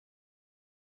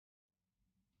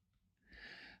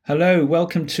Hello,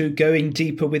 welcome to Going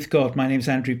Deeper with God. My name is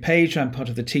Andrew Page. I'm part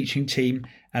of the teaching team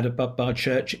at Above Bar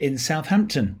Church in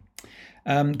Southampton.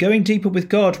 Going Deeper with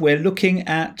God, we're looking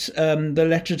at the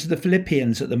letter to the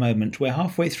Philippians at the moment. We're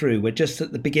halfway through. We're just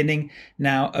at the beginning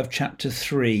now of chapter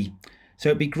 3. So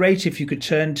it'd be great if you could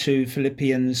turn to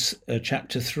Philippians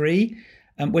chapter 3.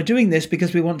 We're doing this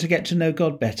because we want to get to know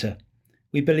God better.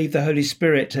 We believe the Holy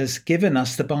Spirit has given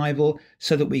us the Bible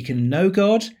so that we can know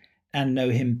God and know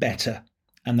him better.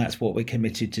 And that's what we're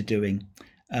committed to doing.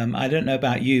 I don't know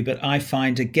about you, but I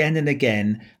find again and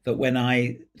again that when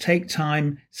I take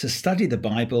time to study the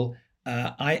Bible,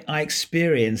 I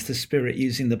experience the Spirit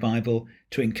using the Bible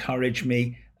to encourage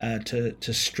me,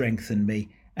 to strengthen me.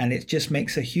 And it just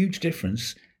makes a huge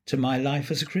difference to my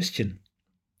life as a Christian.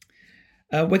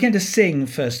 We're going to sing,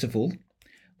 first of all.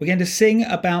 We're going to sing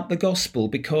about the gospel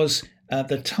because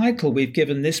the title we've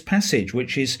given this passage,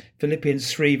 which is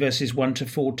Philippians 3 verses 1 to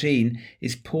 14,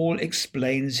 is Paul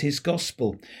Explains His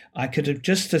Gospel. I could have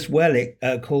just as well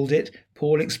called it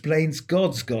Paul Explains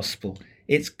God's Gospel.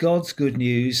 It's God's good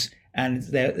news, and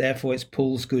therefore it's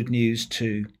Paul's good news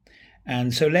too.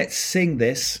 And so let's sing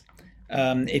this.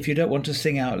 If you don't want to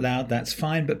sing out loud, that's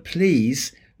fine, but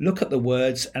please look at the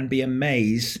words and be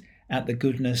amazed at the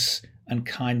goodness and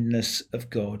kindness of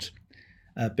God.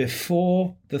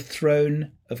 Before the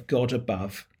throne of God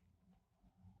above.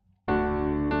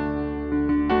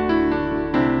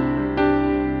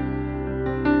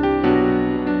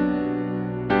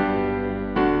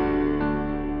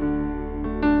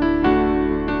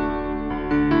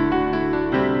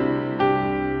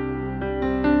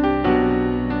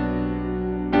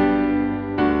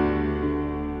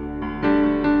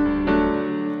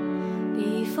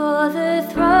 Before the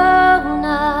throne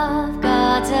of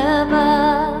God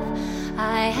above,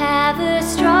 I have a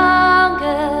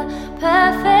stronger,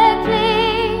 perfect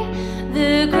plea.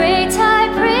 The great high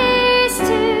priest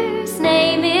whose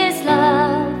name is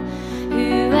love,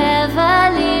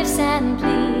 whoever lives and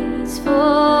pleads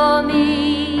for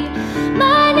me.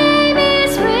 My name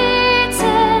is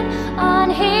written on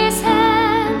his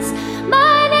hands,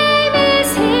 my name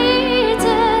is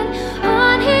hidden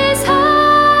on his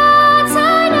heart.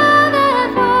 I know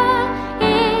that one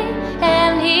in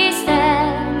him he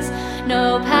stands.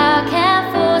 No power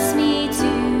can force me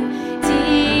to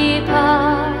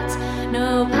depart.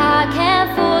 No power can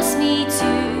force me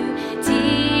to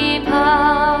depart.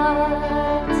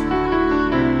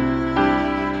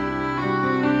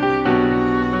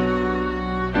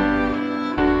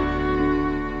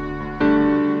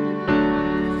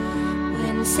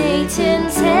 When Satan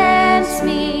tempts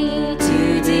me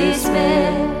to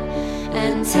despair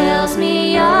and tells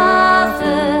me of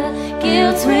the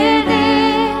guilt within,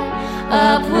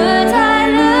 upward I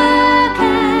look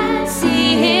and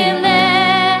see him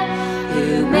there,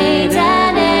 who made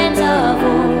an end of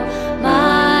all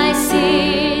my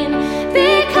sin.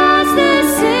 Because the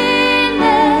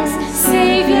sinless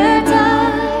Savior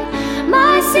died,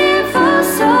 my sinful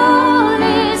soul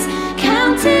is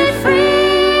counted free.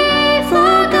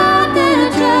 For God the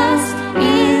just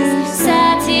is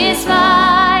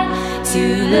satisfied to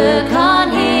look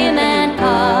on him and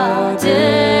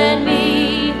pardon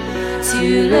me. To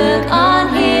look on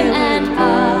him and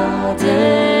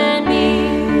pardon me.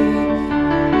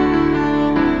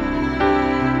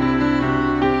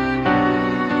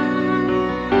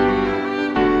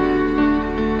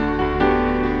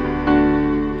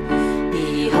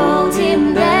 Behold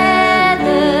him there,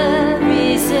 the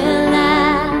risen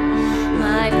Lamb,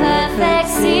 my perfect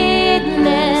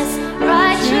sinless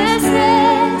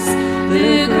righteousness,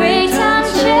 the great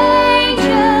unchangeable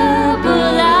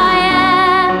I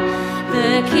am,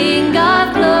 the King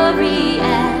of glory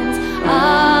and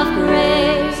of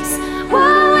grace.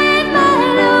 While with my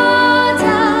Lord I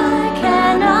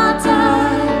cannot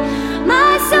die,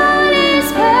 my soul is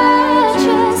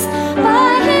purchased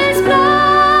by his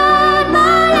blood.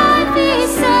 My life is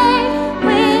safe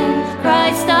with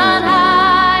Christ on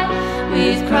high,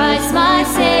 with Christ my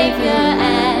Savior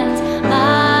and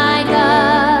my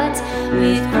God,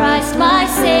 with Christ my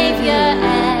Savior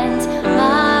and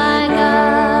my God.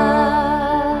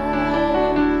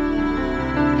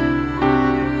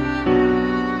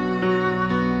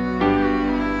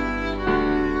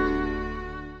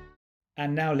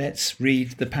 And now let's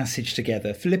read the passage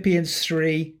together. Philippians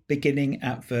 3, beginning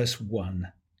at verse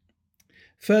 1.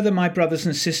 Further, my brothers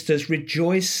and sisters,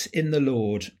 rejoice in the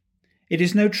Lord. It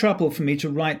is no trouble for me to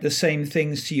write the same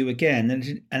things to you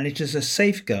again, and it is a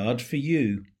safeguard for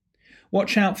you.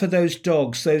 Watch out for those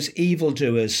dogs, those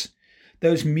evildoers,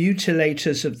 those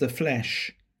mutilators of the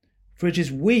flesh. For it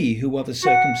is we who are the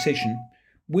circumcision,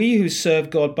 We who serve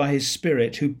God by his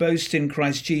Spirit, who boast in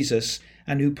Christ Jesus,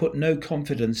 and who put no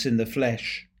confidence in the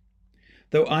flesh,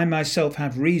 though I myself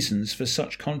have reasons for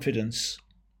such confidence.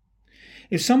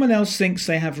 If someone else thinks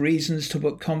they have reasons to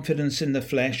put confidence in the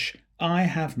flesh, I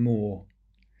have more.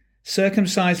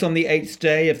 Circumcised on the 8th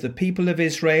day, of the people of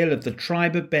Israel, of the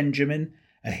tribe of Benjamin,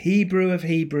 a Hebrew of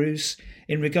Hebrews,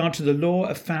 in regard to the law,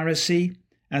 a Pharisee,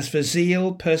 as for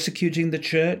zeal, persecuting the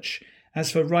church,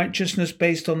 as for righteousness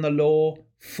based on the law,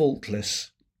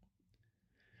 faultless.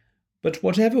 But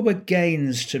whatever were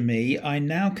gains to me, I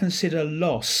now consider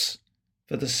loss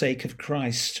for the sake of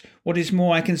Christ. What is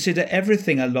more, I consider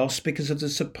everything a loss because of the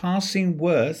surpassing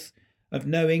worth of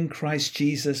knowing Christ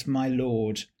Jesus my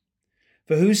Lord,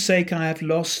 for whose sake I have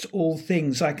lost all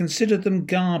things. I consider them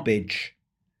garbage,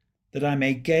 that I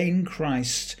may gain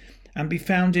Christ and be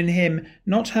found in him,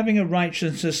 not having a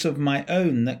righteousness of my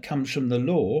own that comes from the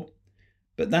law,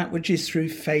 but that which is through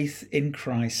faith in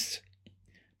Christ,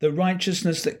 the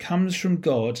righteousness that comes from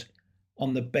God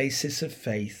on the basis of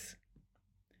faith.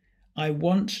 I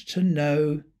want to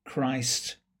know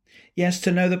Christ. Yes,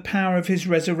 to know the power of his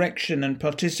resurrection and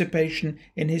participation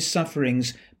in his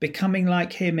sufferings, becoming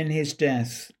like him in his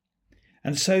death,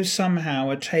 and so somehow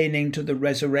attaining to the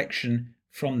resurrection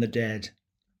from the dead.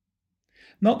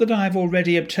 Not that I have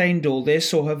already obtained all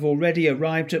this or have already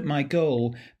arrived at my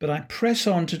goal, but I press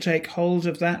on to take hold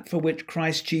of that for which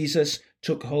Christ Jesus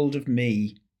took hold of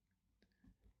me.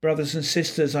 Brothers and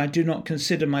sisters, I do not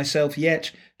consider myself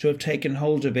yet to have taken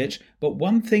hold of it, but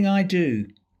one thing I do.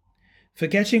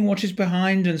 Forgetting what is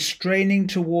behind and straining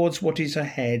towards what is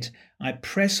ahead, I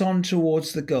press on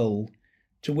towards the goal,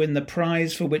 to win the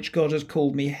prize for which God has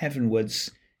called me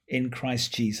heavenwards in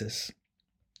Christ Jesus.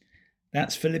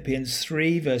 That's Philippians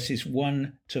 3 verses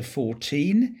 1 to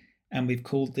 14, and we've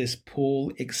called this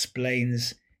Paul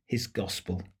Explains His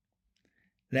Gospel.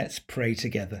 Let's pray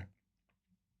together.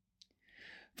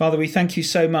 Father, we thank you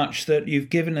so much that you've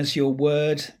given us your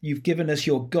word, you've given us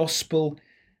your gospel.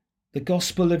 The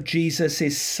gospel of Jesus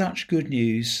is such good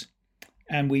news,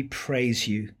 and we praise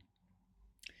you.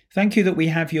 Thank you that we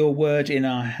have your word in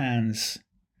our hands.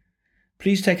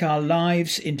 Please take our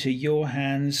lives into your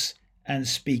hands and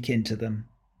speak into them.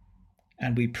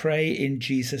 And we pray in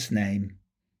Jesus' name.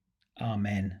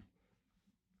 Amen.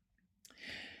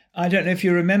 I don't know if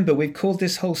you remember, we've called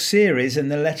this whole series in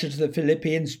the letter to the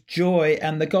Philippians Joy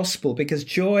and the Gospel, because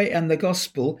joy and the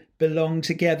gospel belong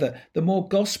together. The more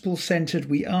gospel-centered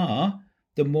we are,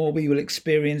 the more we will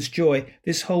experience joy.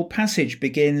 This whole passage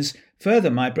begins,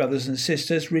 further, my brothers and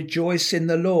sisters, rejoice in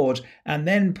the Lord. And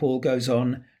then Paul goes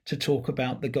on to talk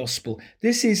about the gospel.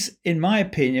 This is, in my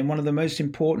opinion, one of the most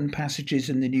important passages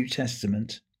in the New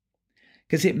Testament,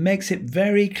 because it makes it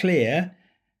very clear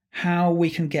how we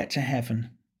can get to heaven.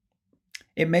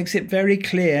 It makes it very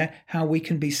clear how we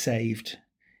can be saved.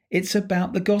 It's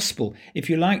about the gospel. If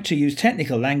you like to use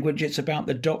technical language, it's about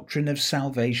the doctrine of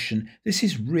salvation. This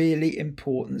is really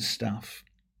important stuff.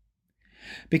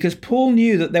 Because Paul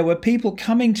knew that there were people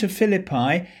coming to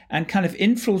Philippi and kind of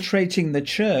infiltrating the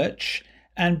church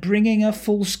and bringing a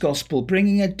false gospel,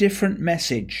 bringing a different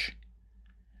message.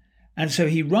 And so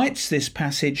he writes this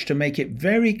passage to make it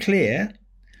very clear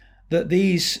that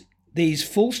these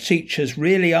false teachers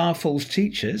really are false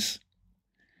teachers,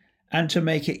 and to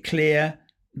make it clear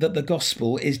that the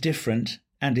gospel is different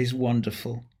and is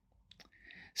wonderful.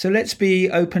 So let's be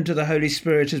open to the Holy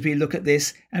Spirit as we look at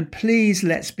this, and please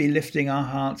let's be lifting our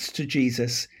hearts to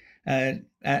Jesus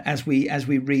as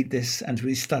we read this and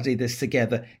we study this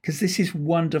together, because this is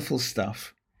wonderful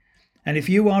stuff. And if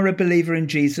you are a believer in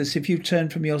Jesus, if you've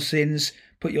turned from your sins,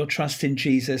 put your trust in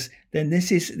Jesus, then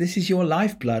this is your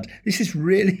lifeblood. This is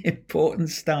really important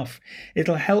stuff.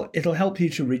 It'll help you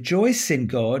to rejoice in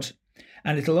God,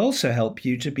 and it'll also help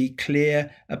you to be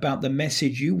clear about the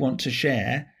message you want to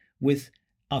share with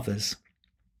others.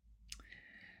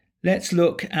 Let's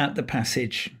look at the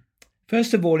passage.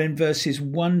 First of all, in verses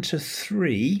 1 to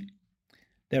 3,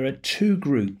 there are two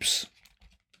groups.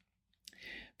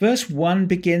 Verse 1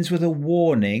 begins with a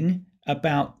warning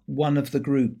about one of the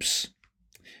groups.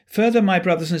 Further, my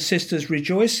brothers and sisters,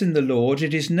 rejoice in the Lord.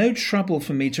 It is no trouble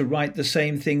for me to write the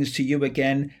same things to you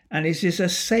again, and it is a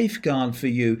safeguard for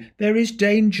you. There is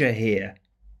danger here.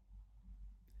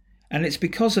 And it's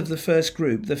because of the first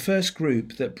group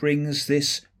that brings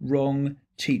this wrong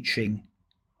teaching.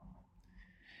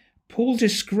 Paul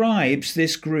describes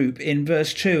this group in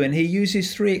verse 2, and he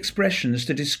uses three expressions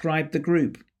to describe the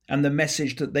group and the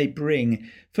message that they bring.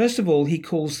 First of all, he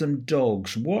calls them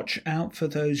dogs. Watch out for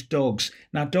those dogs.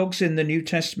 Now, dogs in the New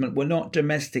Testament were not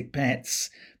domestic pets.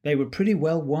 They were pretty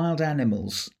well wild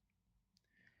animals.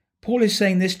 Paul is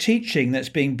saying this teaching that's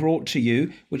being brought to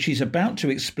you, which he's about to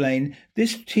explain,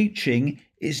 this teaching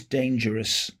is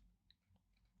dangerous.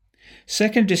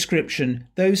 Second description,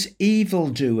 those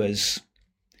evildoers.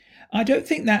 I don't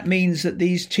think that means that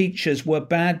these teachers were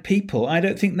bad people. I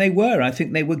don't think they were. I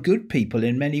think they were good people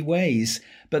in many ways.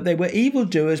 But they were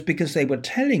evildoers because they were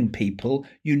telling people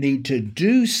you need to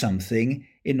do something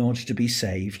in order to be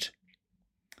saved.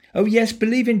 Oh yes,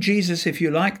 believe in Jesus if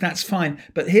you like, that's fine.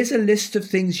 But here's a list of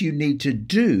things you need to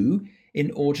do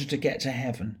in order to get to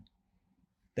heaven.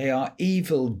 They are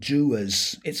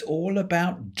evildoers. It's all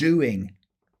about doing.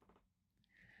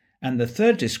 And the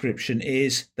third description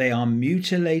is they are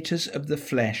mutilators of the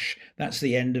flesh. That's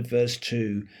the end of verse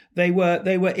 2. They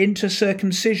were into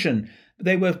circumcision.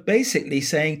 They were basically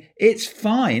saying it's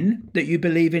fine that you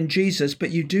believe in Jesus, but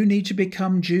you do need to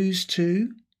become Jews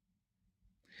too.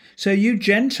 So you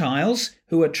Gentiles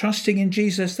who are trusting in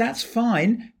Jesus, that's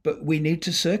fine, but we need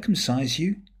to circumcise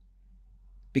you.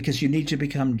 Because you need to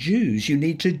become Jews. You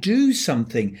need to do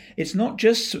something. It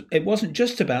wasn't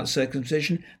just about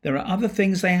circumcision. There are other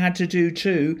things they had to do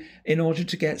too in order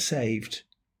to get saved.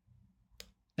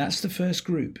 That's the first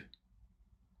group.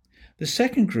 The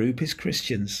second group is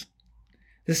Christians.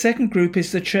 The second group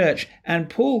is the church. And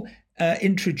Paul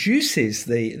introduces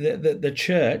the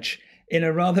church in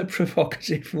a rather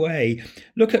provocative way.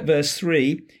 Look at verse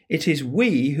 3. It is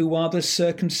we who are the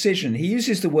circumcision. He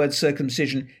uses the word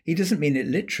circumcision. He doesn't mean it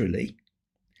literally.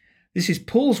 This is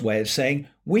Paul's way of saying,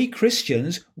 we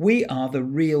Christians, we are the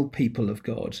real people of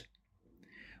God.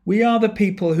 We are the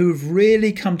people who've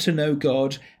really come to know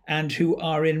God and who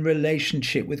are in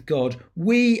relationship with God.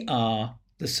 We are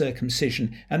the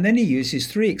circumcision. And then he uses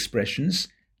three expressions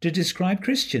to describe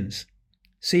Christians.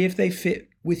 See if they fit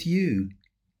with you.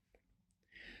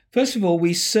 First of all,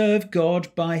 we serve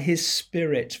God by his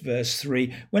Spirit, verse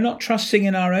 3. We're not trusting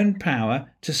in our own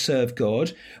power to serve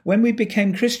God. When we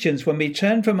became Christians, when we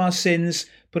turned from our sins,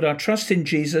 put our trust in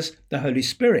Jesus, the Holy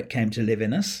Spirit came to live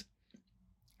in us.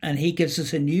 And he gives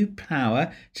us a new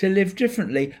power to live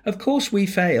differently. Of course, we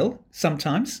fail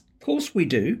sometimes. Of course we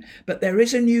do. But there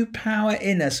is a new power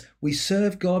in us. We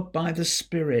serve God by the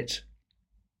Spirit.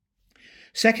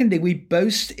 Secondly, we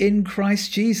boast in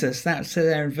Christ Jesus. That's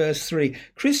there in verse 3.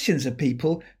 Christians are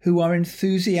people who are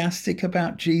enthusiastic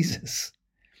about Jesus.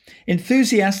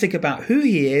 Enthusiastic about who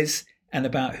he is and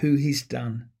about who he's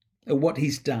done, or what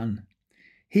he's done.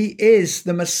 He is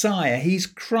the Messiah. He's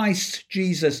Christ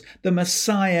Jesus, the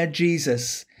Messiah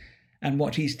Jesus. And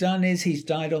what he's done is he's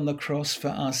died on the cross for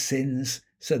our sins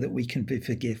so that we can be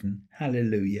forgiven.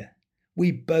 Hallelujah.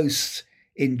 We boast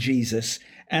in Jesus.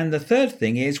 And the third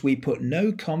thing is we put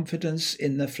no confidence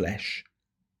in the flesh.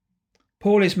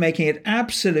 Paul is making it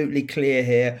absolutely clear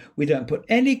here. We don't put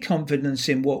any confidence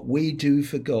in what we do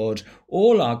for God.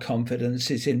 All our confidence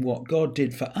is in what God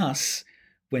did for us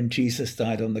when Jesus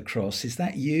died on the cross. Is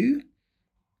that you?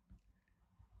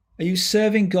 Are you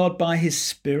serving God by his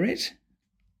Spirit?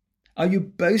 Are you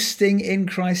boasting in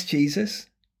Christ Jesus?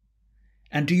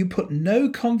 And do you put no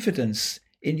confidence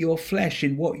in your flesh,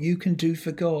 in what you can do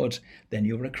for God? Then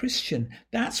you're a Christian.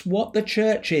 That's what the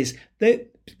church is.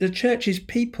 The church is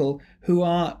people who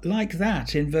are like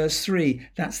that in verse 3.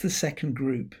 That's the second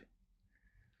group.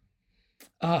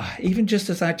 Even just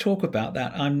as I talk about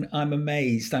that, I'm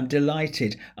amazed, I'm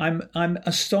delighted, I'm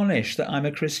astonished that I'm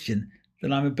a Christian,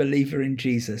 that I'm a believer in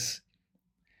Jesus.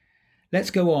 Let's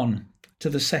go on to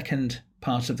the second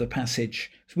part of the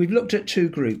passage. So we've looked at two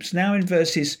groups. Now in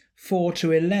verses 4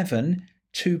 to 11,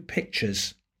 two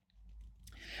pictures.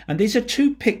 And these are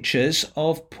two pictures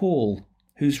of Paul,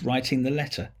 who's writing the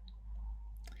letter.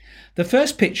 The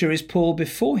first picture is Paul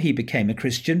before he became a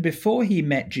Christian, before he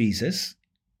met Jesus.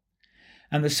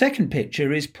 And the second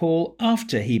picture is Paul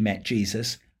after he met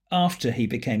Jesus, after he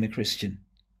became a Christian.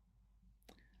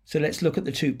 So let's look at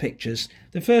the two pictures.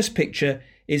 The first picture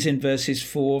is in verses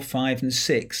 4, 5 and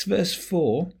 6. Verse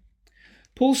 4,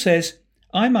 Paul says,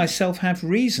 I myself have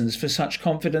reasons for such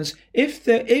confidence.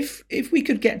 If we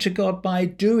could get to God by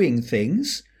doing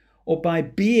things, or by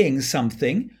being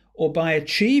something, or by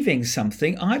achieving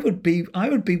something, I would be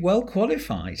well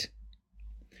qualified.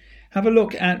 Have a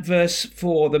look at verse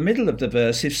 4, the middle of the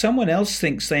verse. If someone else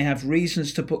thinks they have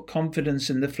reasons to put confidence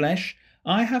in the flesh,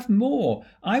 I have more.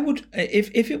 I would,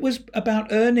 if it was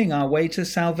about earning our way to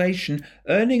salvation,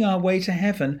 earning our way to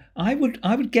heaven, I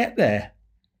would get there.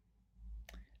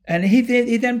 And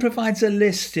he then provides a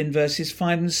list in verses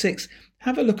 5 and 6.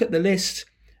 Have a look at the list.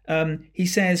 He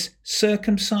says,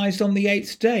 circumcised on the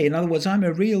 8th day. In other words, I'm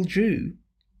a real Jew.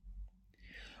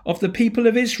 Of the people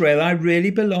of Israel, I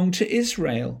really belong to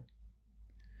Israel.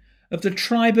 of the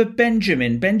tribe of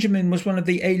Benjamin. Benjamin was one of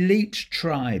the elite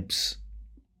tribes.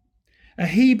 A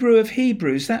Hebrew of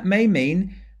Hebrews, that may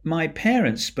mean my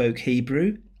parents spoke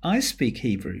Hebrew, I speak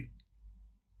Hebrew.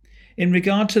 In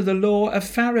regard to the law, a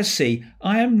Pharisee,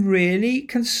 I am really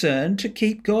concerned to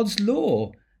keep God's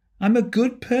law. I'm a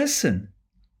good person.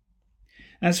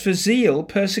 As for zeal,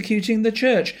 persecuting the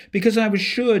church, because I was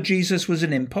sure Jesus was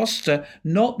an impostor,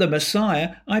 not the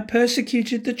Messiah, I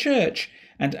persecuted the church.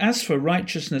 And as for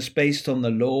righteousness based on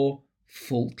the law,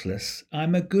 faultless.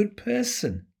 I'm a good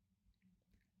person.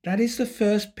 That is the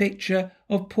first picture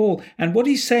of Paul. And what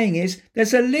he's saying is,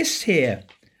 there's a list here.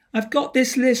 I've got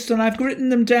this list and I've written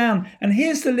them down. And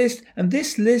here's the list. And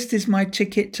this list is my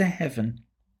ticket to heaven.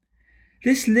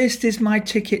 This list is my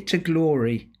ticket to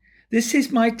glory. This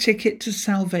is my ticket to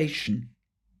salvation.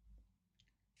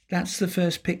 That's the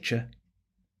first picture.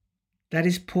 That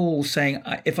is Paul saying,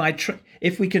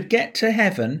 if we could get to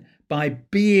heaven by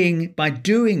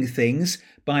doing things,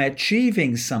 by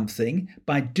achieving something,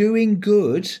 by doing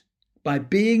good, by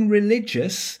being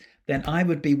religious, then I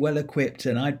would be well equipped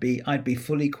and I'd be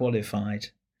fully qualified.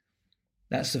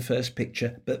 That's the first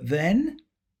picture. But then,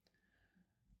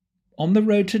 on the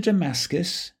road to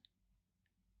Damascus,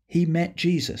 he met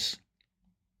Jesus.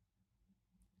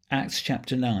 Acts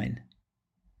chapter 9.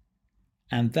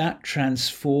 And that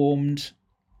transformed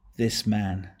this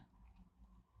man.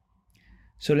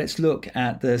 So let's look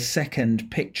at the second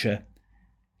picture.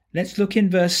 Let's look in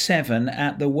verse 7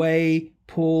 at the way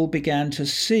Paul began to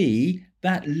see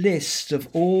that list of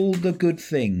all the good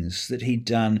things that he'd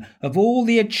done, of all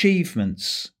the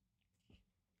achievements.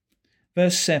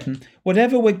 Verse 7,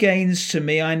 whatever were gains to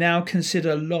me, I now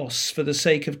consider loss for the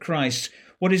sake of Christ.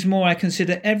 What is more, I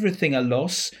consider everything a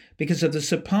loss because of the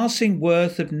surpassing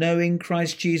worth of knowing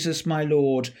Christ Jesus my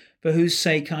Lord, for whose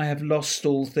sake I have lost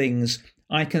all things.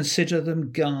 I consider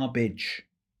them garbage.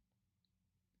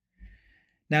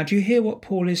 Now, do you hear what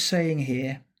Paul is saying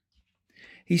here?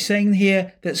 He's saying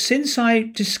here that since I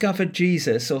discovered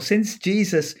Jesus, or since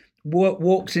Jesus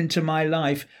walked into my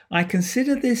life, I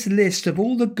consider this list of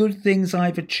all the good things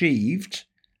I've achieved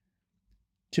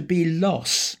to be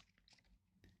loss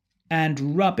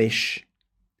and rubbish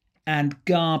and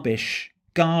garbage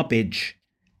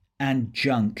and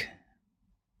junk.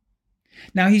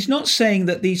 Now, he's not saying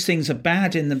that these things are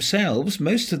bad in themselves.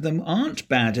 Most of them aren't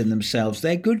bad in themselves.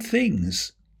 They're good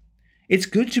things. It's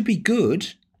good to be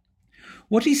good.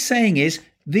 What he's saying is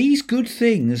these good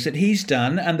things that he's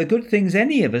done and the good things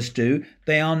any of us do,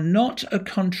 they are not a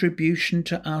contribution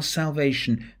to our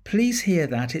salvation. Please hear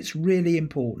that. It's really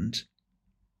important.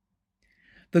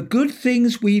 The good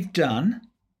things we've done,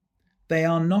 they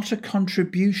are not a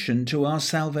contribution to our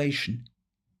salvation.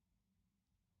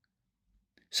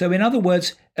 So in other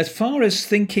words, as far as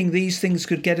thinking these things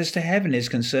could get us to heaven is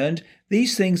concerned,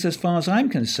 these things, as far as I'm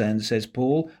concerned, says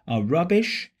Paul, are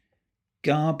rubbish,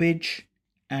 garbage,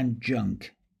 and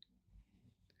junk.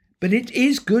 But it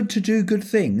is good to do good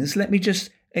things. Let me just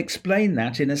explain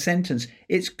that in a sentence.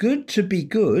 It's good to be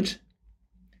good,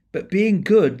 but being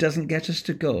good doesn't get us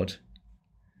to God.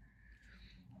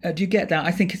 Do you get that?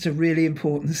 I think it's a really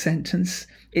important sentence.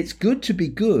 It's good to be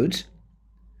good,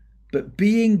 but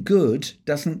being good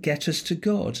doesn't get us to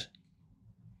God.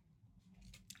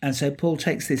 And so Paul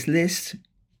takes this list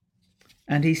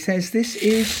and he says, this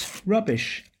is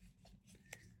rubbish.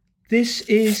 This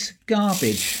is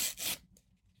garbage.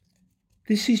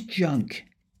 This is junk.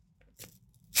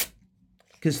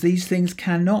 Because these things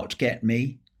cannot get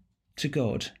me to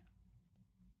God.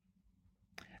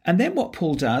 And then what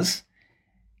Paul does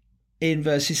in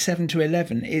verses 7 to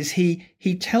 11 is he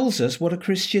tells us what a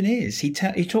Christian is. He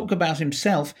talks about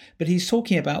himself, but he's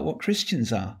talking about what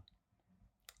Christians are.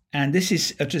 And this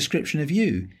is a description of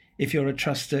you if you're a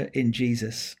truster in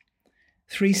Jesus.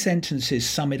 3 sentences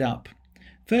sum it up.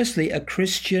 Firstly, a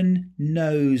Christian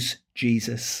knows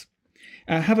Jesus.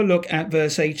 Have a look at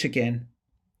verse 8 again.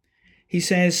 He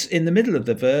says in the middle of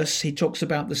the verse, he talks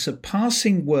about the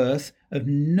surpassing worth of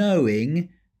knowing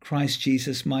Christ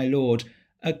Jesus my Lord.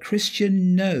 A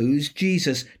Christian knows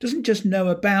Jesus, doesn't just know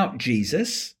about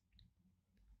Jesus.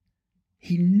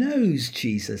 He knows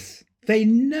Jesus. They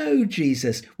know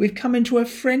Jesus. We've come into a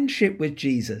friendship with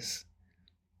Jesus.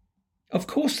 Of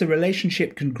course, the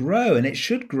relationship can grow and it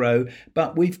should grow,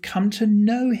 but we've come to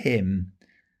know him.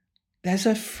 There's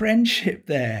a friendship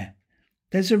there.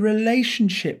 There's a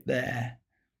relationship there.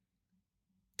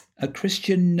 A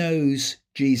Christian knows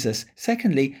Jesus.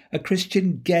 Secondly, a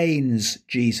Christian gains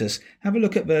Jesus. Have a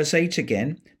look at verse 8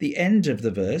 again, the end of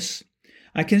the verse.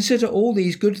 I consider all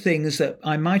these good things that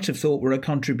I might have thought were a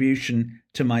contribution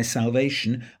to my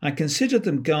salvation. I consider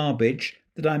them garbage.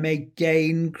 that I may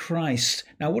gain Christ.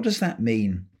 Now, what does that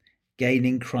mean?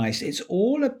 Gaining Christ. It's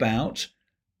all about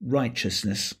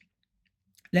righteousness.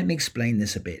 Let me explain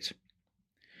this a bit.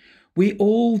 We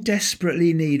all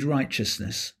desperately need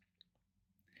righteousness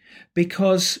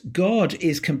because God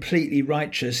is completely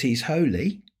righteous. He's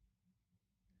holy.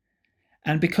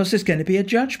 And because there's going to be a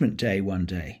judgment day one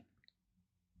day.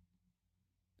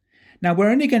 Now,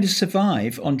 we're only going to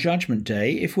survive on judgment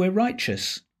day if we're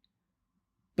righteous.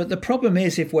 But the problem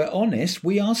is, if we're honest,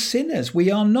 we are sinners. We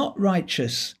are not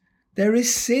righteous. There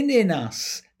is sin in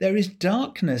us. There is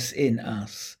darkness in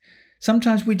us.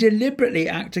 Sometimes we deliberately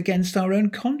act against our own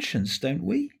conscience, don't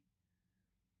we?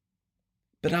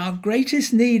 But our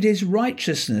greatest need is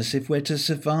righteousness if we're to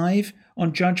survive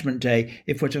on judgment day,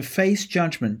 if we're to face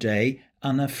judgment day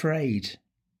unafraid.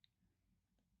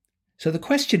 So the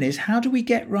question is, how do we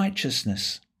get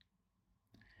righteousness?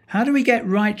 How do we get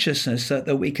righteousness so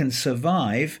that we can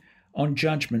survive on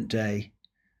judgment day?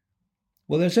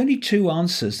 Well, there's only two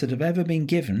answers that have ever been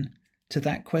given to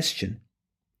that question.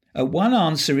 One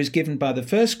answer is given by the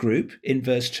first group in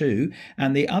verse 2,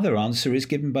 and the other answer is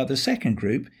given by the second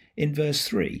group in verse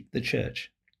 3, the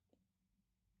church.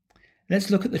 Let's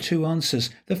look at the two answers.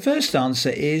 The first answer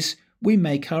is we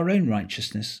make our own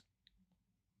righteousness.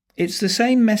 It's the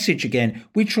same message again.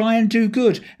 We try and do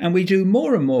good, and we do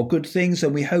more and more good things,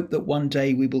 and we hope that one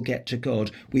day we will get to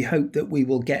God. We hope that we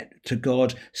will get to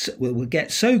God. We'll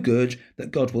get so good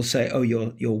that God will say, oh,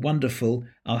 you're wonderful.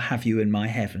 I'll have you in my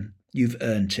heaven. You've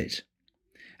earned it.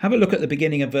 Have a look at the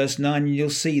beginning of verse 9 and you'll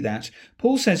see that.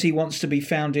 Paul says he wants to be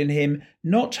found in him,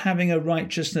 not having a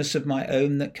righteousness of my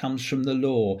own that comes from the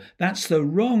law. That's the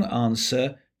wrong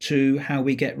answer to how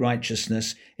we get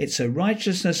righteousness. It's a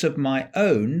righteousness of my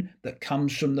own that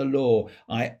comes from the law.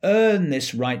 I earn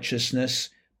this righteousness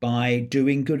by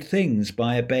doing good things,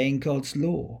 by obeying God's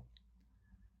law.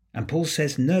 And Paul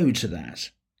says no to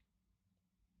that.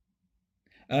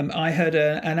 I heard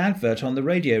an advert on the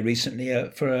radio recently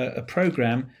for a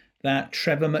programme that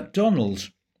Trevor McDonald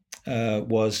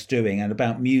was doing, and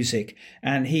about music.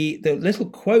 And the little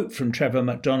quote from Trevor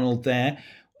McDonald there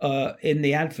in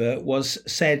the advert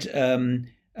said,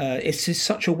 it's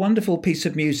such a wonderful piece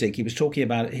of music. He was talking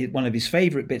about one of his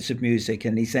favourite bits of music,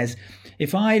 and he says,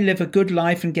 if I live a good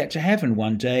life and get to heaven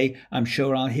one day, I'm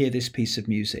sure I'll hear this piece of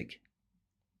music.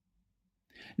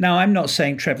 Now, I'm not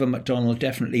saying Trevor McDonald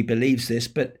definitely believes this,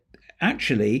 but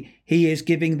actually he is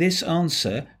giving this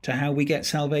answer to how we get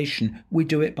salvation. We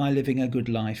do it by living a good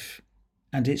life,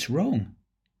 and it's wrong.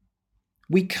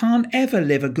 We can't ever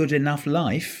live a good enough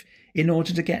life in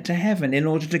order to get to heaven, in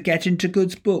order to get into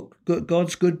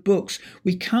God's good books.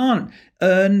 We can't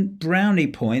earn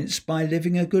brownie points by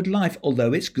living a good life,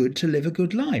 although it's good to live a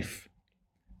good life.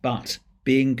 But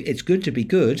it's good to be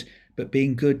good, but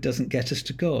being good doesn't get us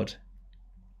to God.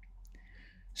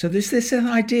 So there's this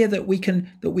idea that we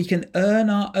can earn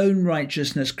our own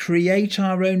righteousness, create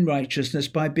our own righteousness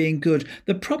by being good.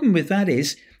 The problem with that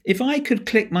is, if I could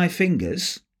click my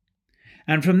fingers,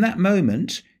 and from that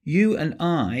moment you and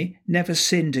I never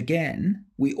sinned again,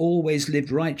 we always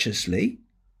lived righteously,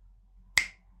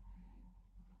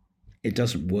 it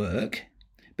doesn't work.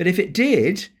 But if it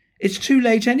did, it's too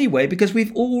late anyway, because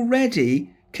we've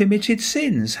already committed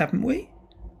sins, haven't we?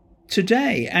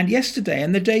 Today and yesterday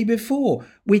and the day before,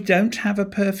 we don't have a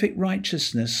perfect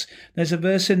righteousness. There's a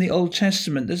verse in the Old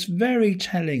Testament that's very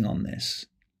telling on this.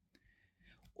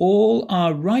 All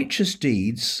our righteous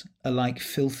deeds are like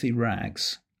filthy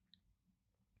rags.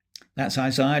 That's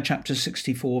Isaiah chapter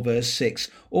 64, verse 6.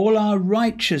 All our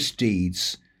righteous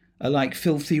deeds are like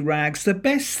filthy rags. The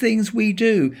best things we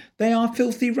do, they are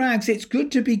filthy rags. It's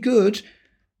good to be good,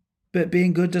 but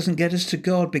being good doesn't get us to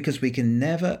God, because we can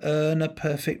never earn a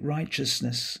perfect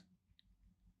righteousness.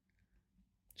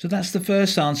 So that's the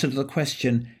first answer to the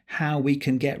question, how we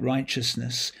can get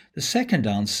righteousness. The second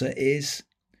answer is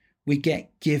we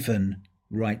get given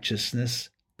righteousness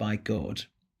by God.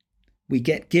 We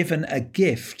get given a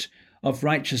gift of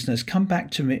righteousness. Come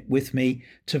back with me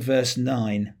to verse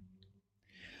 9.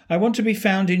 I want to be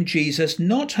found in Jesus,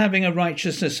 not having a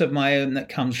righteousness of my own that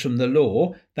comes from the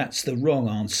law. That's the wrong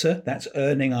answer. That's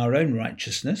earning our own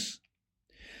righteousness.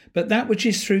 But that which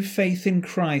is through faith in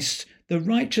Christ, the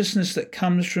righteousness that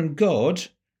comes from God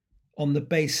on the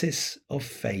basis of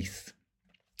faith.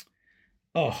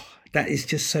 Oh, that is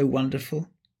just so wonderful.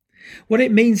 What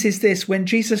it means is this: when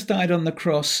Jesus died on the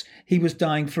cross, he was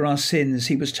dying for our sins.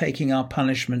 He was taking our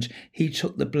punishment. He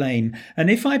took the blame.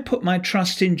 And if I put my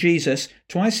trust in Jesus,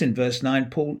 twice in verse 9,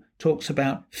 Paul talks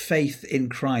about faith in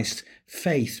Christ,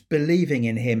 faith, believing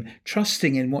in him,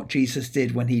 trusting in what Jesus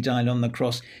did when he died on the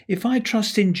cross. If I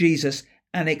trust in Jesus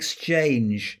and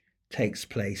exchange takes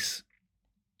place.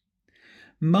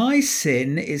 My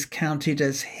sin is counted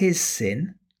as his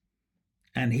sin,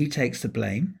 and he takes the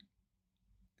blame.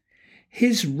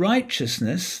 His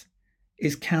righteousness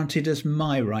is counted as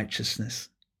my righteousness.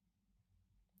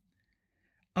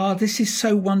 This is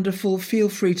so wonderful. Feel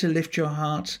free to lift your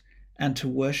heart and to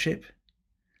worship.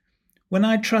 When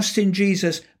I trust in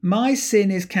Jesus, my sin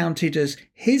is counted as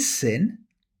his sin,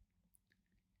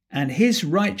 and his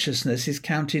righteousness is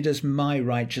counted as my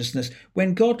righteousness.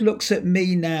 When God looks at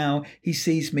me now, he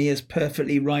sees me as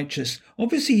perfectly righteous.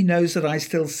 Obviously, he knows that I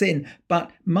still sin,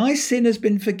 but my sin has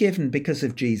been forgiven because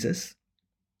of Jesus.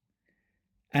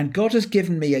 And God has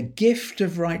given me a gift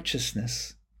of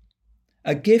righteousness,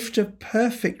 a gift of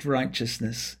perfect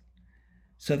righteousness,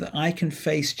 so that I can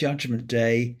face Judgment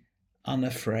Day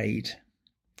unafraid.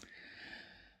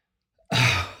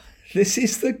 This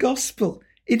is the gospel.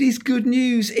 It is good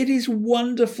news. It is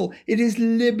wonderful. It is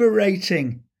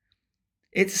liberating.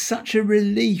 It's such a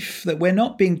relief that we're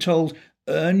not being told,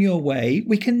 earn your way.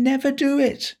 We can never do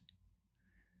it.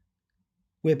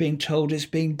 We're being told it's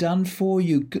being done for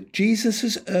you. Jesus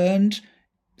has earned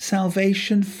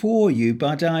salvation for you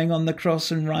by dying on the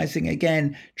cross and rising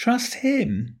again. Trust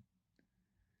him.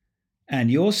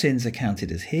 And your sins are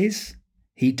counted as his.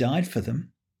 He died for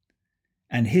them.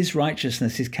 And his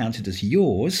righteousness is counted as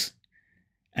yours.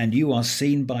 And you are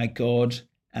seen by God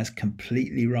as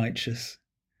completely righteous.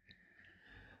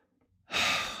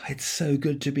 It's so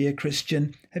good to be a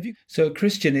Christian. So a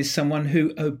Christian is someone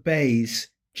who obeys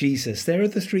Jesus. There are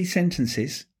the three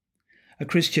sentences. A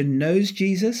Christian knows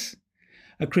Jesus.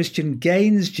 A Christian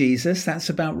gains Jesus. That's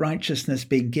about righteousness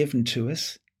being given to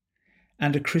us.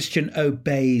 And a Christian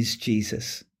obeys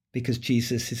Jesus because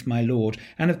Jesus is my Lord.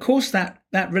 And of course that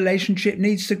relationship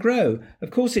needs to grow.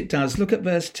 Of course it does. Look at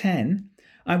verse 10.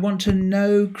 I want to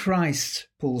know Christ,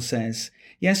 Paul says.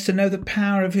 Yes, to know the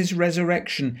power of his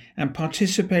resurrection and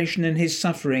participation in his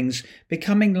sufferings,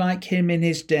 becoming like him in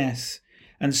his death,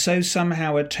 and so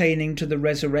somehow attaining to the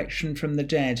resurrection from the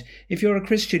dead. If you're a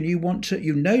Christian, you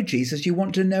know Jesus, you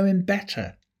want to know him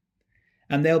better.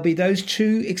 And there'll be those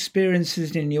two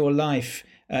experiences in your life.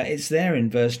 It's there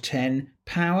in verse 10,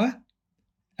 power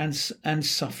and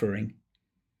suffering.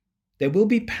 There will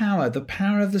be power. The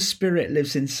power of the Spirit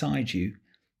lives inside you.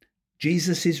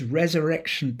 Jesus'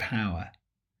 resurrection power.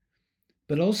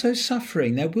 But also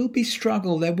suffering. There will be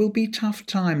struggle. There will be tough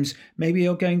times. Maybe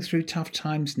you're going through tough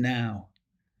times now.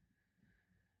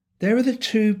 There are the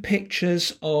two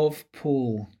pictures of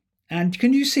Paul. And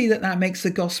can you see that makes the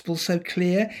gospel so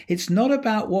clear? It's not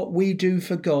about what we do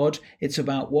for God. It's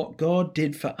about what God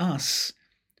did for us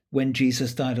when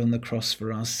Jesus died on the cross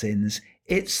for our sins.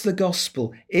 It's the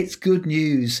gospel. It's good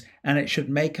news. And it should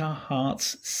make our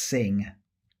hearts sing.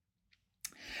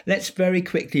 Let's very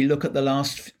quickly look at the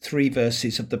last three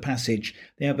verses of the passage.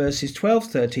 They are verses 12,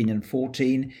 13 and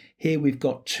 14. Here we've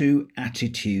got two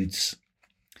attitudes.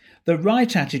 The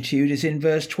right attitude is in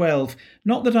verse 12.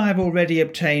 Not that I have already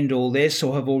obtained all this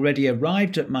or have already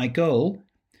arrived at my goal,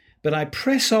 but I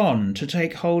press on to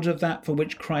take hold of that for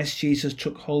which Christ Jesus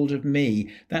took hold of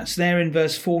me. That's there in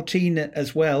verse 14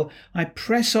 as well. I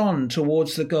press on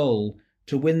towards the goal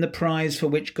to win the prize for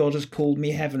which God has called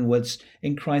me heavenwards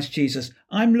in Christ Jesus.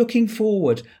 I'm looking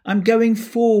forward. I'm going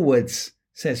forwards,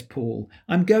 says Paul.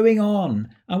 I'm going on.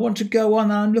 I want to go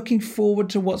on. I'm looking forward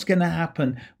to what's going to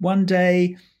happen. One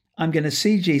day I'm going to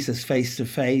see Jesus face to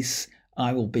face.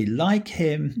 I will be like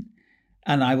him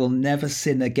and I will never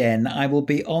sin again. I will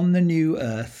be on the new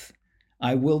earth.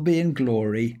 I will be in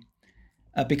glory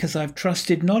because I've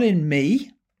trusted not in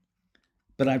me,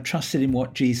 but I've trusted in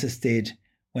what Jesus did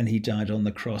when he died on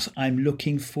the cross. I'm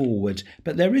looking forward.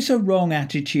 But there is a wrong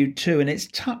attitude too, and it's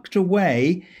tucked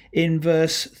away in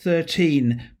verse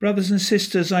 13. Brothers and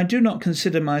sisters, I do not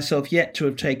consider myself yet to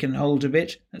have taken hold of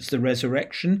it. That's the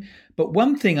resurrection. But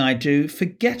one thing I do,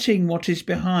 forgetting what is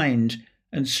behind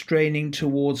and straining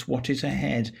towards what is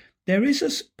ahead. There is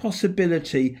a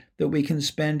possibility that we can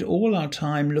spend all our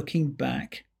time looking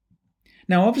back.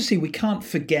 Now, obviously, we can't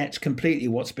forget completely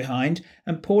what's behind,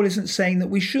 and Paul isn't saying that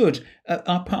we should.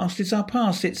 Our past is our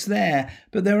past, it's there.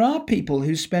 But there are people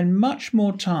who spend much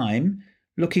more time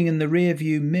looking in the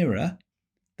rearview mirror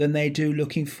than they do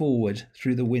looking forward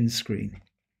through the windscreen.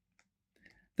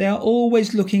 They are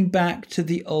always looking back to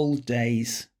the old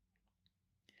days.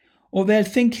 Or they're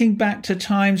thinking back to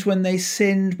times when they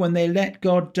sinned, when they let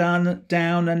God down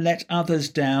and let others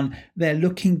down. They're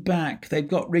looking back. They've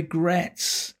got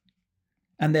regrets.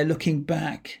 And they're looking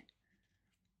back.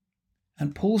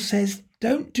 And Paul says,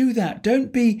 don't do that.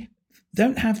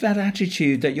 Don't have that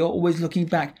attitude that you're always looking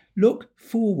back. Look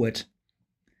forward.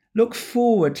 Look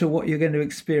forward to what you're going to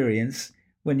experience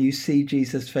when you see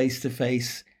Jesus face to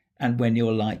face and when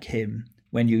you're like him,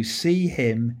 when you see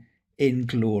him in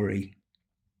glory.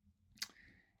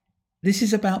 This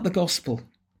is about the gospel.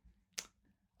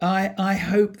 I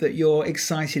hope that you're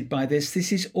excited by this.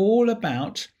 This is all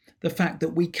about the fact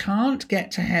that we can't get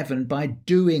to heaven by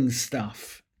doing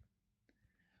stuff.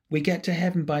 We get to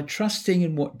heaven by trusting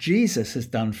in what Jesus has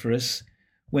done for us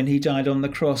when he died on the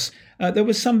cross. There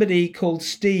was somebody called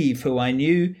Steve who I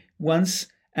knew once,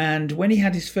 and when he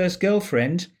had his first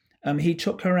girlfriend, he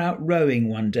took her out rowing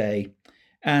one day.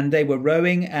 And they were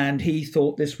rowing, and he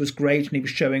thought this was great, and he was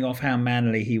showing off how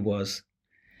manly he was.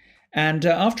 And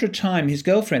after a time, his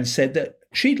girlfriend said that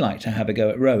she'd like to have a go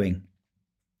at rowing.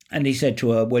 And he said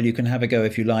to her, well, you can have a go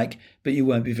if you like, but you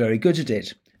won't be very good at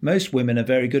it. Most women are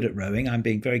very good at rowing. I'm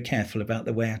being very careful about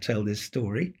the way I tell this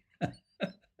story.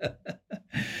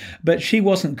 But she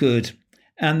wasn't good,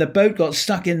 and the boat got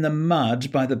stuck in the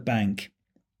mud by the bank.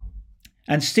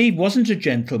 And Steve wasn't a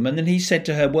gentleman, and he said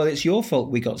to her, well, it's your fault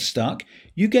we got stuck.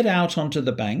 You get out onto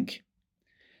the bank,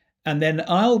 and then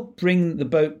I'll bring the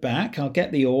boat back. I'll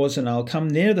get the oars and I'll come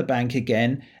near the bank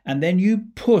again, and then you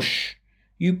push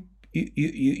the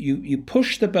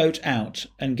boat out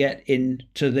and get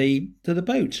into the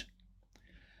boat.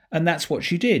 And that's what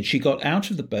she did. She got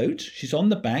out of the boat. She's on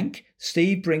the bank.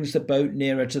 Steve brings the boat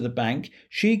nearer to the bank.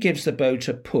 She gives the boat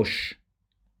a push.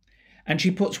 And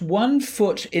she puts one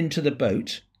foot into the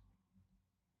boat,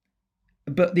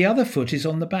 but the other foot is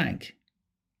on the bank.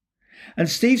 And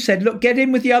Steve said, look, get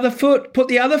in with the other foot. Put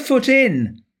the other foot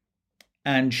in.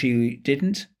 And she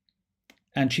didn't.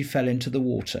 And she fell into the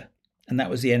water. And that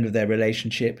was the end of their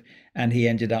relationship. And he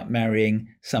ended up marrying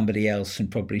somebody else,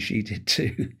 and probably she did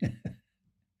too.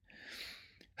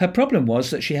 Her problem was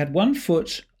that she had one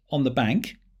foot on the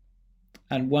bank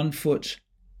and one foot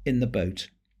in the boat.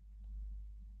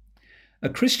 A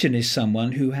Christian is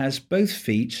someone who has both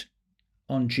feet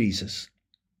on Jesus.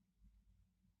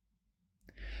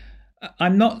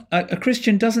 A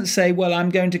Christian doesn't say, well,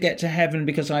 I'm going to get to heaven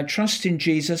because I trust in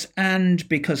Jesus and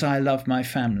because I love my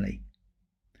family.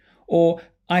 Or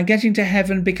I'm getting to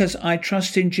heaven because I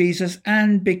trust in Jesus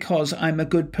and because I'm a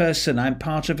good person, I'm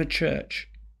part of a church.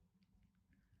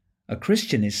 A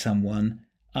Christian is someone,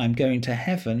 I'm going to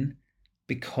heaven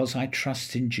because I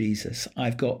trust in Jesus.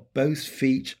 I've got both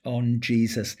feet on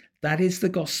Jesus. That is the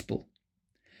gospel.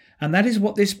 And that is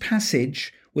what this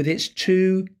passage, with its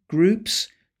two groups,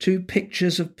 two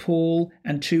pictures of Paul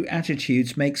and two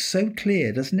attitudes, makes so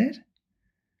clear, doesn't it?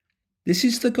 This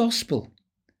is the gospel,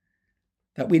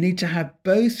 that we need to have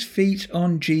both feet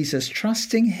on Jesus,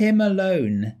 trusting him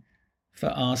alone for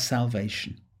our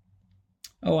salvation.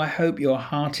 Oh, I hope your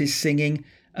heart is singing.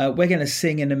 We're going to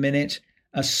sing in a minute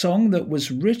a song that was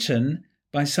written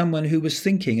by someone who was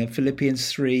thinking of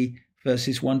Philippians 3,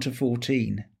 verses 1 to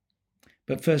 14.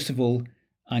 But first of all,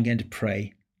 I'm going to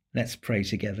pray. Let's pray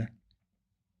together.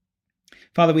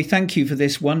 Father, we thank you for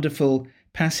this wonderful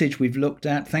passage we've looked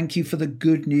at. Thank you for the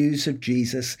good news of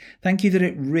Jesus. Thank you that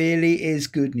it really is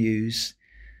good news.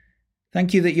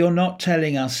 Thank you that you're not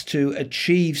telling us to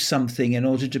achieve something in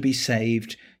order to be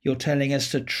saved. You're telling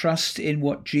us to trust in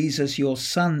what Jesus, your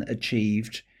Son,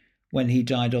 achieved when he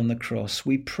died on the cross.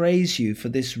 We praise you for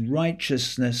this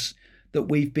righteousness that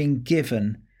we've been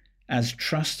given as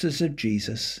trusters of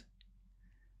Jesus.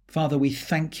 Father, we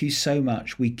thank you so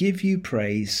much. We give you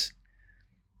praise.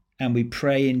 And we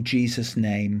pray in Jesus'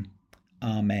 name.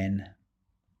 Amen.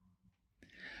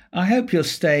 I hope you'll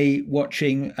stay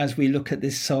watching as we look at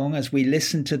this song, as we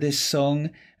listen to this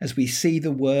song, as we see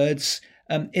the words.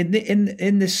 In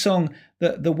this song,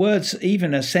 the words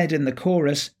even are said in the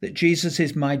chorus that Jesus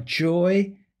is my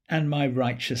joy and my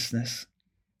righteousness.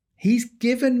 He's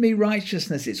given me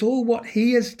righteousness. It's all what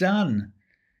he has done.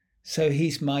 So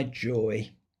he's my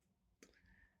joy.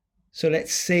 So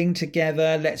let's sing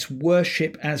together. Let's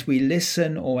worship as we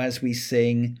listen or as we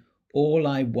sing, All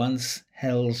I Once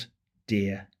Held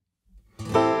Dear.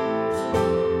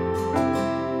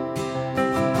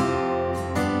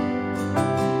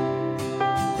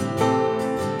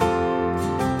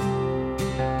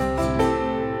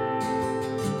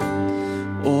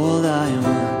 All I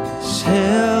once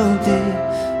held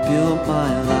dear, built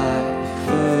my life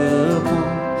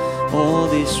upon. All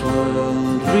this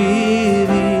world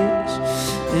reveals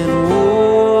and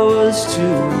was to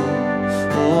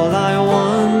all I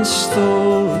once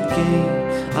thought gain,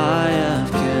 I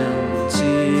have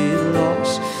counted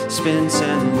loss, spent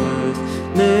and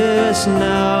worthless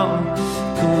now,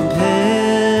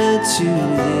 compared to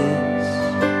this.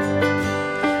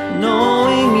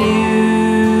 Knowing you,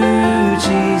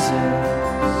 Jesus,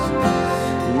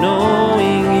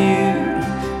 knowing you,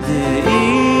 there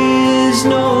is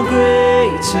no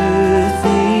greater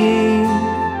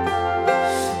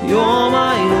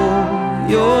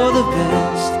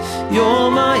best.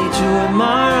 You're my joy,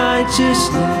 my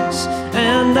righteousness,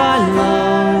 and I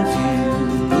love you,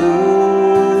 Lord.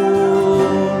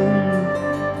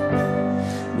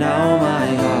 Now my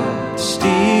heart's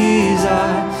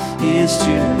desire is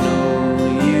to know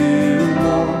you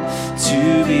more, to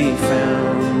be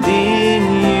found in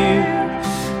you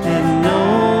and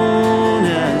known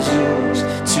as yours,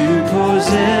 to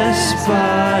possess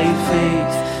by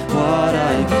faith what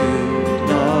I could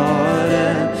not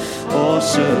earn, or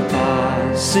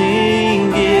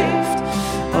surpassing gift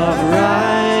of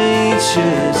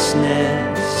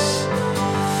righteousness.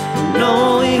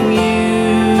 Knowing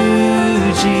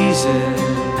you,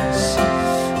 Jesus,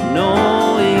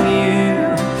 knowing you,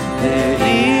 there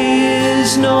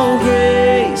is no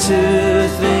greater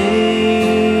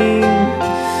thing.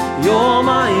 You're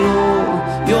my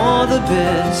all, you're the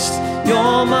best,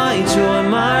 you're my joy,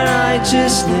 my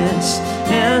righteousness,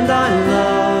 and I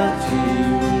love you,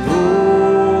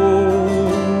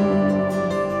 Lord.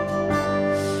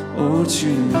 Oh, to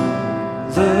know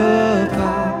the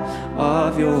power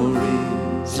of your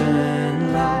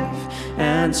risen life,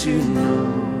 and to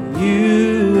know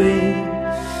you in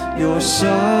your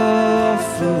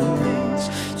sufferings,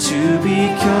 to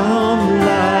become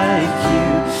like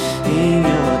you in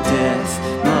your death,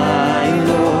 my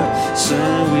Lord,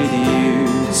 Son, with you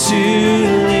to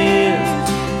live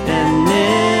and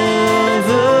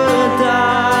never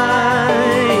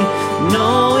die.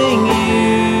 Knowing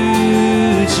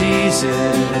you,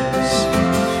 Jesus,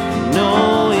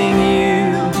 knowing you,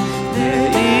 there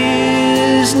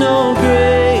is no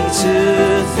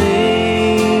greater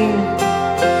thing.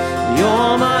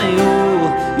 You're my all,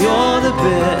 you're the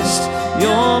best,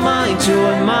 you're my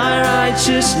joy, my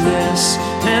righteousness,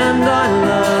 and I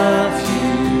love you,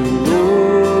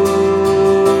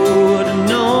 Lord.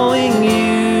 Knowing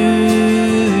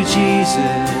you,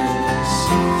 Jesus,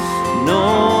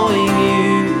 knowing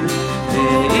you,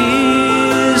 there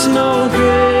is no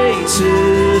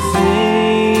greater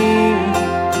thing.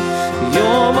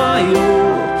 You're my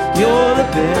all, you're the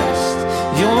best,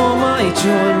 you're my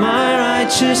joy, my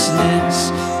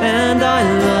righteousness, and I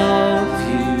love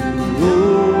you,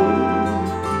 Lord.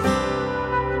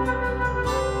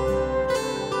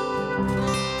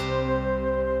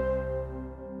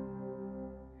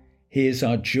 He is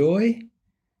our joy.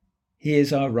 He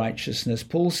is our righteousness.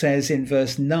 Paul says in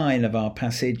verse 9 of our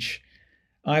passage,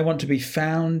 I want to be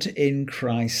found in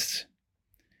Christ,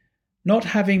 not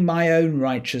having my own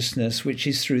righteousness, which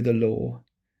is through the law,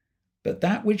 but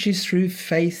that which is through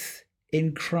faith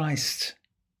in Christ.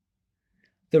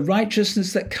 The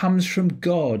righteousness that comes from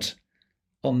God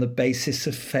on the basis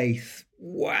of faith.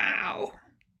 Wow.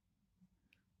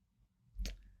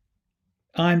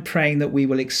 I'm praying that we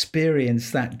will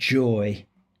experience that joy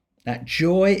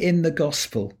in the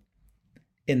gospel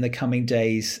in the coming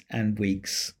days and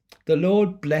weeks. The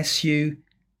Lord bless you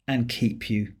and keep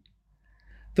you.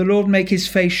 The Lord make his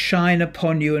face shine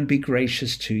upon you and be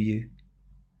gracious to you.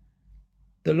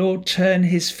 The Lord turn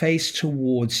his face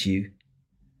towards you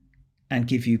and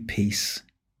give you peace.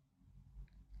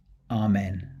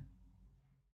 Amen.